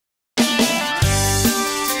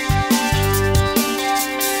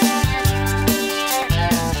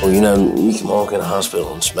Well, you can walk in a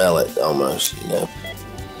hospital and smell it almost.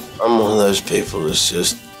 I'm one of those people that's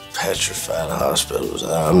just petrified of hospitals.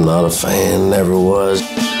 I'm not a fan, never was.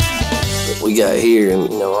 But we got here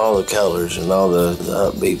and, all the colors and all the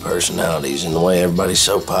upbeat personalities and the way everybody's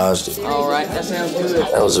so positive. All right, that sounds good.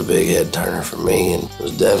 That was a big head turner for me, and it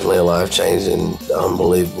was definitely a life-changing,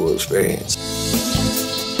 unbelievable experience.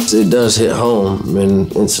 It does hit home,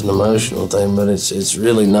 and it's an emotional thing, but it's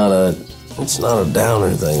really not a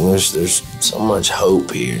downer thing. There's so much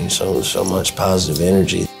hope here and so much positive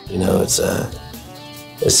energy.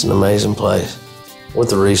 It's an amazing place. With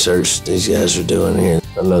the research these guys are doing here,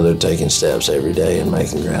 I know they're taking steps every day and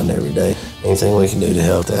making ground every day. Anything we can do to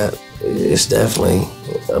help that, it's definitely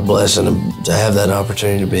a blessing to have that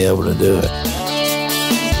opportunity to be able to do it.